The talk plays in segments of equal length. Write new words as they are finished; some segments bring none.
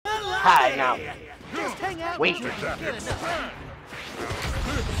Hi now. Just hang out. Wait.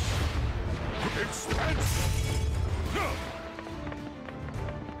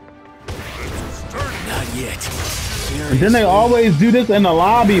 Not yet. And then they always do this in the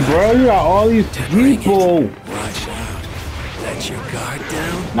lobby, bro. You got all these people. Watch out. Let your guard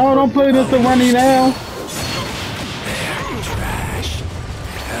down. No, don't play this to Runny now. There, trash.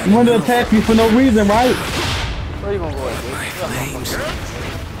 You want to attack you for no reason, right? Where you gonna go at, dude? My flames.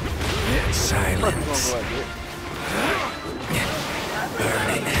 Where you Silence. gonna go at, dude? Burn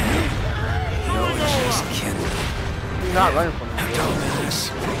in hell. You're just kindling. You're not running from me.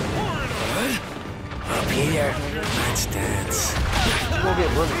 Dumbass. Up here. Let's dance. You're gonna get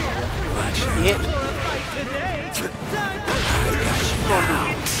bullied, nigga. Watch You out. hit me. I got you now.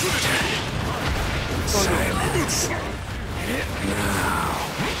 Silence. Now.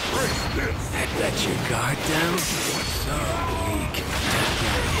 Let your guard down. So weak.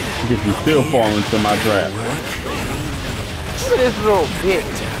 If you still fall into my trap. Look at this little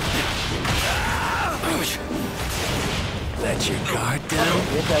bitch. Let your guard down.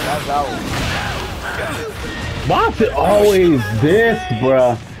 Bitch, that's out. Why is it always this,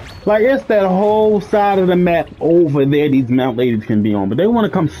 bruh? Like, it's that whole side of the map over there these mount ladies can be on, but they want to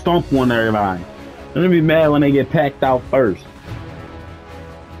come stomp on everybody. They're gonna be mad when they get packed out first.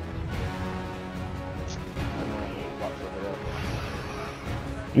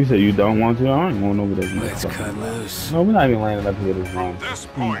 You said you don't want to? I ain't going over there. Let's cut loose. No, we're not even landing up here this wrong. This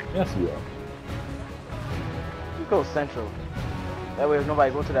point. Yes, we are. You go central. That way if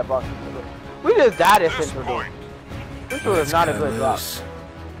nobody go to that box. We just died at This central, though. point. Central is not a good drop.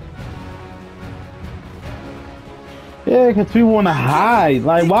 Yeah, because people want to hide.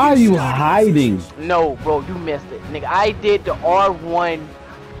 Like, why are you hiding? No, bro, you missed it. Nigga, I did the R1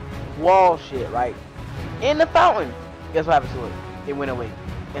 wall shit, right? In the fountain. Guess what happened to it? It went away.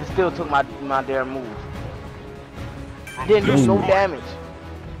 And still took my damn move. Didn't do no damage.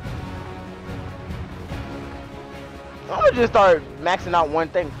 I'm gonna just start maxing out one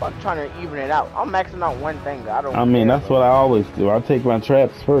thing. Fuck trying to even it out. I'm maxing out one thing. I don't. I mean, care, that's bro. what I always do. I take my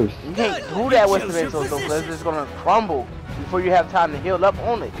traps first. You can't do that with the mental though, because it's just gonna crumble before you have time to heal up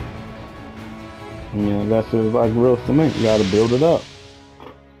on it. You know, that's just like real cement. You gotta build it up.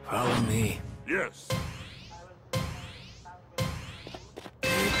 Follow me. Yes.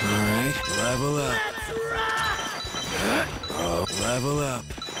 Alright, level up. Oh, level up.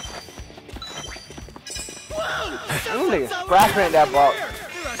 Them niggas scrapping at that ball.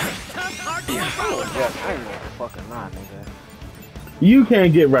 Yeah, I ain't no fucking lie, nigga. You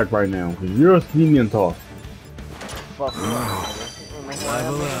can't get wrecked right now because you're a senior toss. Fuck you, nigga.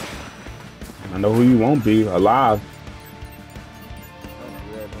 Level up. I know who you won't be alive.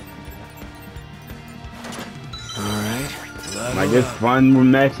 Alright, level Like, it's up. fun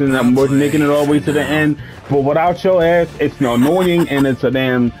maxing up, we're making it all the way to the end. But without your ass, it's annoying and it's a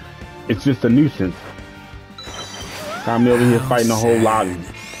damn, it's just a nuisance. I'm over here fighting the whole lobby.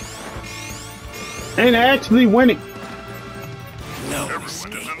 And actually winning. No Everyone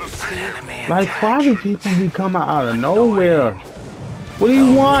escape. is in the city. Enemy Like, why do people be coming out of nowhere? What do you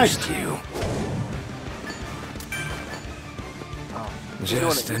I'll want? roast you.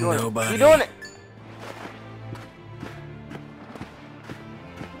 Just a nobody. You doing it?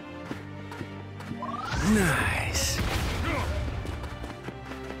 Nice.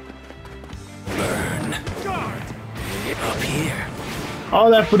 Burn. Up here.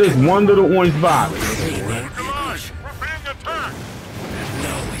 All that for this one little orange box. Come on. Preparing attack.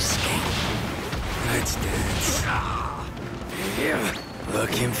 No escape. Let's dance.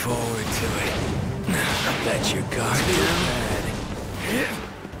 Looking forward to it. Let your guard down.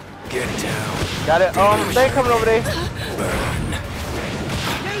 Get down. Got it. They coming over there. Burn.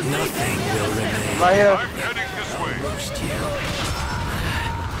 Nothing will remain. Right here. I'm heading this way. Roast you.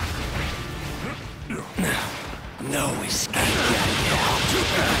 No escape.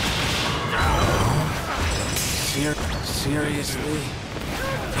 Seriously?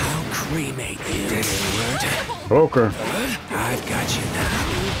 I'll cremate you. Did it work? Poker. I've got you now.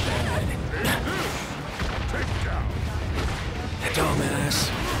 Dumbass.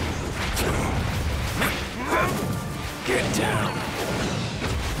 Get down.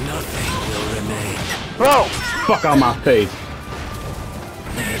 Nothing will remain. Bro, Fuck out my face.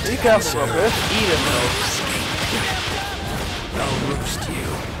 be careful, bro. Let's eat it, bro. I'll roast you.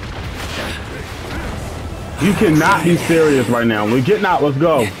 You cannot be serious right now. We're getting out. Let's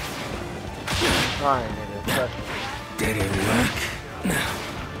go. Alright, nigga. Trust me. Did it work?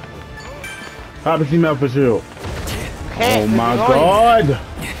 Prophecy melt for shield. Can't, Oh my it's annoying. god.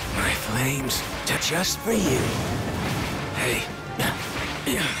 My flames, just for you. Hey.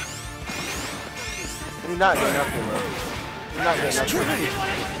 You're not getting up here, bro. You're not getting up here.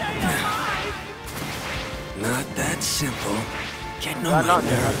 Not that simple. Getting Y'all on my not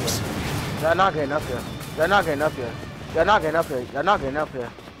getting up nerves. here. Y'all not getting up here. Y'all not getting up here. Y'all not getting up here. Y'all not getting up here.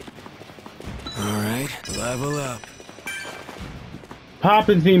 Alright, level up.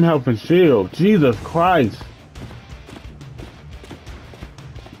 Poppin' Team Health and Shield. Jesus Christ.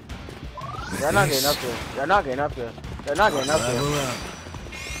 Y'all not getting up here. Y'all not getting up here. Y'all not getting up Level here. up.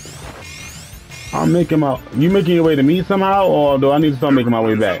 I'm making my. You making your way to me somehow, or do I need to start making my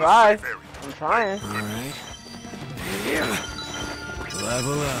way back? Try. I'm trying. Alright.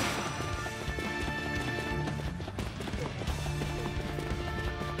 Level up.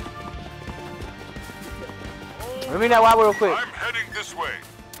 Let me that wobble real quick. I'm heading this way.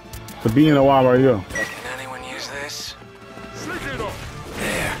 To be in a while right here. Can anyone use this? Switch it off.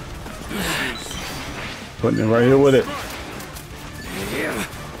 There. Putting it right here with it.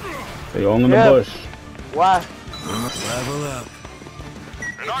 They all in the Yeah. bush. Why? Level up.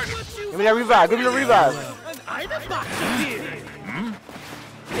 An item. Give me that revive. Give me the revive.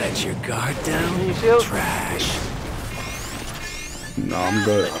 Let your guard down. Can you shield? Trash. No, I'm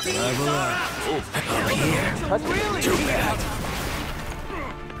good. Level up. Up here. Touch it. Too bad.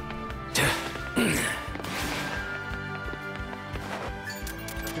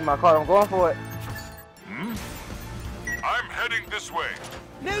 See my card. I'm going for it. I'm heading this way.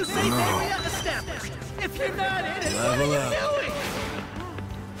 New safe area established. If you're not in it, what are Level you up. doing?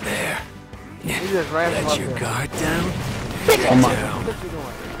 There. You just ran from Let up your there. guard down. Oh my. Down. What you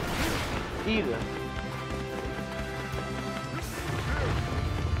doing? Either.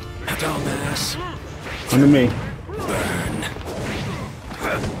 Dumbass. Come to me. Burn.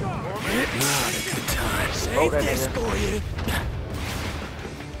 Not a good time. Oh, Save that this nigga. for you.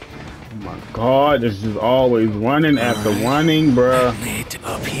 Oh my God, this is always running after running, bruh. Need to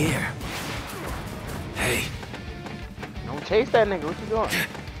up here. Hey, Don't chase that nigga. What you doing?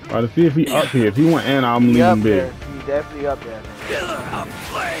 Try to see if he up here. If he went in, I'm He up leaving big. there. He's definitely up there. Man. pillar of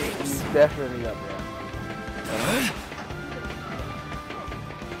flames. He's definitely up there.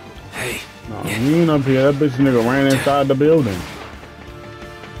 Hey, No, he ain't up here. That bitch nigga ran inside the building.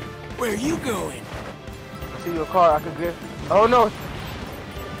 where you going? I see your car. I could get. Oh no!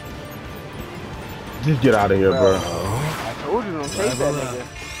 Just get out of here, bro. I told you don't chase that Level up. nigga.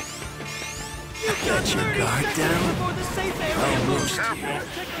 Let your guard down. Before the safe area I'll moves. roast you.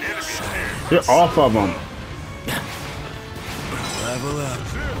 Enemies Get off of him. Level up.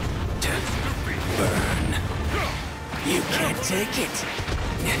 Burn. You can't take it.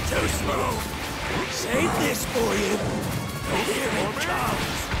 Too slow. Save this for you. Here it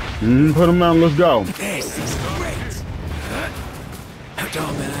comes. Put him on. Let's go. This is great.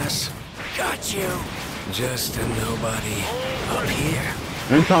 Dumbass. Got you. Just a nobody up here.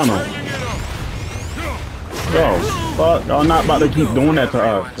 Internal. Yo, fuck. Y'all not about to keep doing that to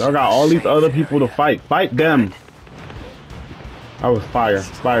us. Y'all got all these other people to fight. Fight them. That was fire.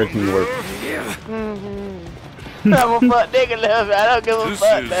 Fire teamwork. I'm a fuck nigga now, man. I don't give a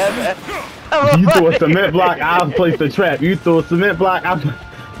fuck, man. I'm a You fuck threw a nigga. cement block, I'll place the trap. You threw a cement block,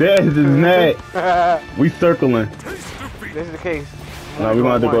 there's his neck. We circling. This is the case. No, we're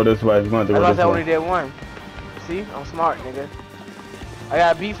gonna have to go this way. We're gonna have to I go lost this I only way. did one. See? I'm smart, nigga. I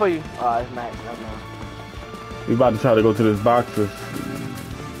got a beat for you. Oh, it's Max. Never mind. We about to try to go to this box that's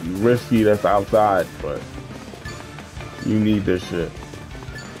risky that's outside, but you need this shit.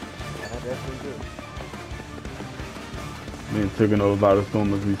 Yeah, I definitely do. Me and Tigger knows about the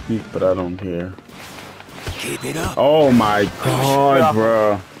storm as we speak, but I don't care. Keep it up. Oh my god,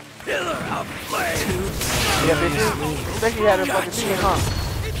 bruh. Pillar of flames. Yeah, bitches. Especially you had a fucking chicken, huh?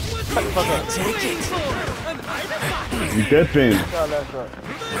 Shut the fuck up. Take it. You dipping. Y'all left up.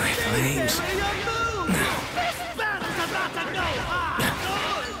 My flames. Battle's about to go hard.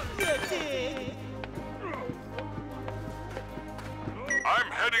 You dig?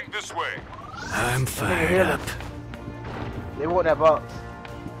 I'm heading this way. I'm fired hear up. They want that box.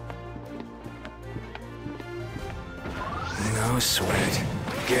 No sweat.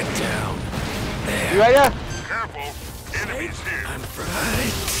 Get down. You There. right there? Careful. Enemies here. I'm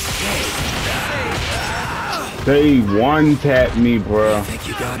fried. They one tap me, bruh. Think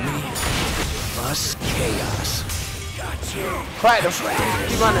you got me? Plus chaos. Got you. Fight them.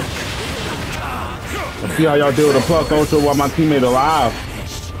 Keep running. Let's see how y'all deal with the plus ultra while my teammate alive.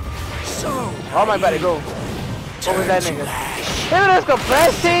 So, Oh my body, go. What was that nigga? Look at this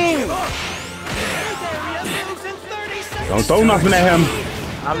compressing. Area moves in 30 seconds. Don't throw nothing at him.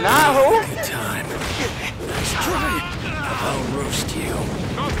 I'm not, who? good time. Nice try. I'll roast you.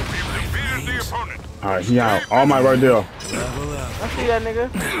 We've defeated the opponent. Alright, he out. All Might right there. Level up. I see that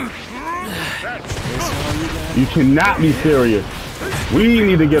nigga. This all you got? You cannot be serious. We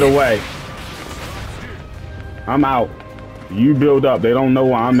need to get away. I'm out. You build up. They don't know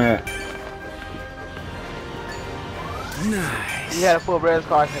where I'm at. Nice. He had a full Brad's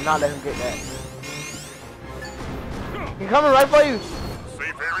car, I cannot let him get that. He coming right for you.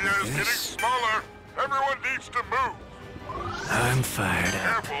 Safe area is getting smaller. Everyone needs to move. I'm fired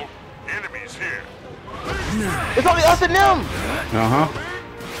up. Careful. Enemies here. It's only us and them. Uh-huh.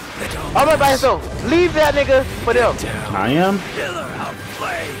 I'm right by himself. Leave that nigga for them. I am? Pillar of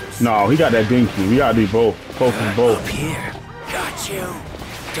flames. No, he got that dinky. We gotta do both. Focus Up both. here. Got you.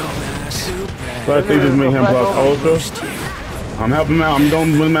 Dumbass. Super. Plus, they just made him plus ultra. I'm helping him out. I'm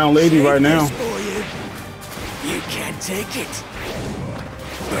going with Mount Lady right now. You can't take it.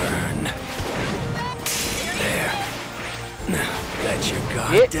 Burn. There. Now, let your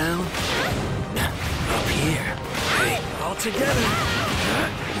guard Get. down. Up here. Hey, all together.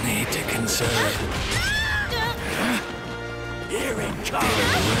 Need to conserve. Here it comes.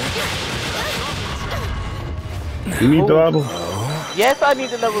 You need the level? Yes, I need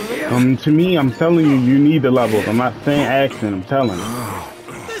to level me. To me, I'm telling you, you need the levels. I'm not saying action. I'm telling you.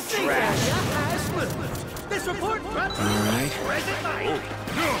 This thing This report brought to you All right. Present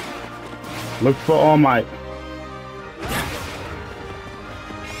Might. Look for All Might.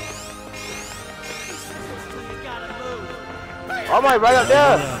 All right, right up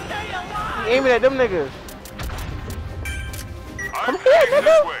there. He aiming at them niggas. I'm here, heading nigga.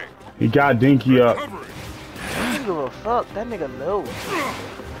 this way. He got Dinky up. Covering. I don't give a fuck. That nigga low.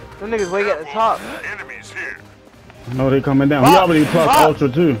 Them niggas way at the top. Enemies here. No, they coming down. He already plus ultra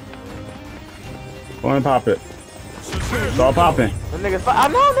too. Go and pop it. It's all popping. Them niggas I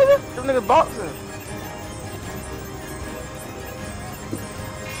know, nigga. Them niggas boxing.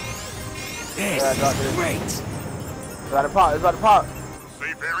 This Yeah, I got is this. great. It's about to pop. It's about to pop.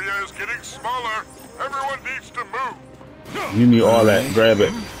 Safe area is getting smaller. Everyone needs to move. You need all that. Grab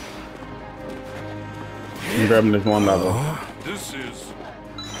it. I'm grabbing this one level. This is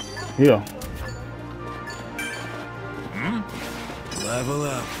Here. Level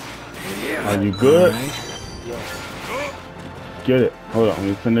up. Are you good? All right. Get it. Hold on. Let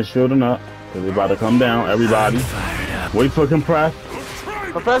me finish shielding up. Cause they about to come down. Everybody. Fired up. Wait for compress.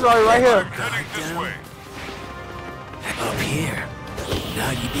 Professor already right here. heading this way. Up here.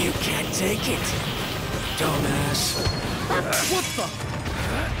 Now you can't take it. Dumbass. What the?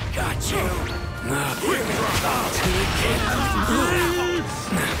 Got you. Now, take it.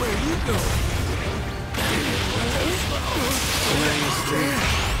 Where you go?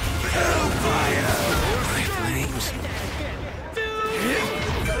 Hellfire. My flames.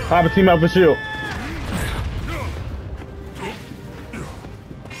 Pop a team up for shield.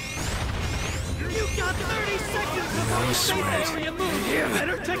 You got 30 seconds No before the sweat. safe area moves.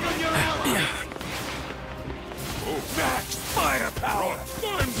 Better check on your ally. Firepower.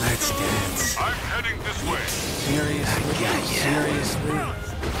 Let's dance. I'm heading this way. Seriously? Seriously?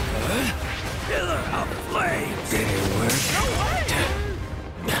 Pillar of flame. Did it work?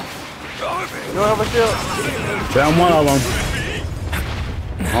 You don't have a shield? Down one of them.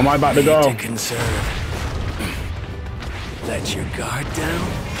 Am I about to go? To conserve. Let your guard down.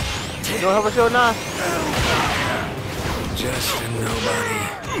 You don't have a shield now? Just a nobody.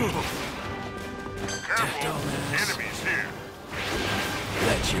 Careful. Enemies here.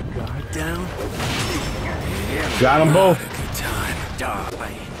 Let your guard down. Got them both. What a good time.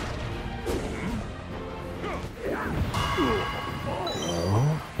 Die.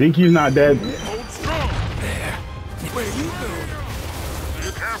 Dinky's not dead. Hold strong. There. Where you going?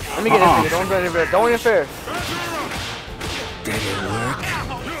 Careful. Let me get this nigga. Don't interfere. Don't interfere. Did it work?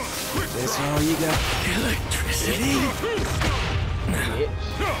 That's all you got? Electricity?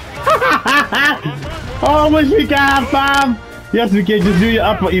 Oh, wish we got 5. Yes, we can. Just do your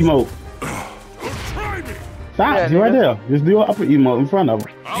upper emote. Try me. Stop. Yeah, You're right nigga. there. Just do your upper emote in front of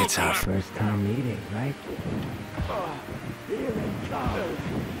her. It's our first time meeting, right?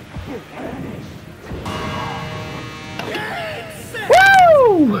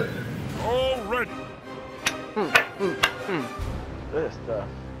 Woo! All ready. Good stuff.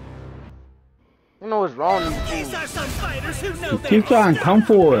 You know what's wrong with these These are some fighters who know their Keep trying. Come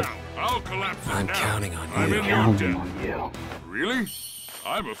forward. I'll collapse it I'm now. counting on I'm you. in your Counting debt. on you. Really?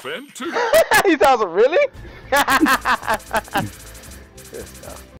 I'm a fan too. He sounds really? Good stuff.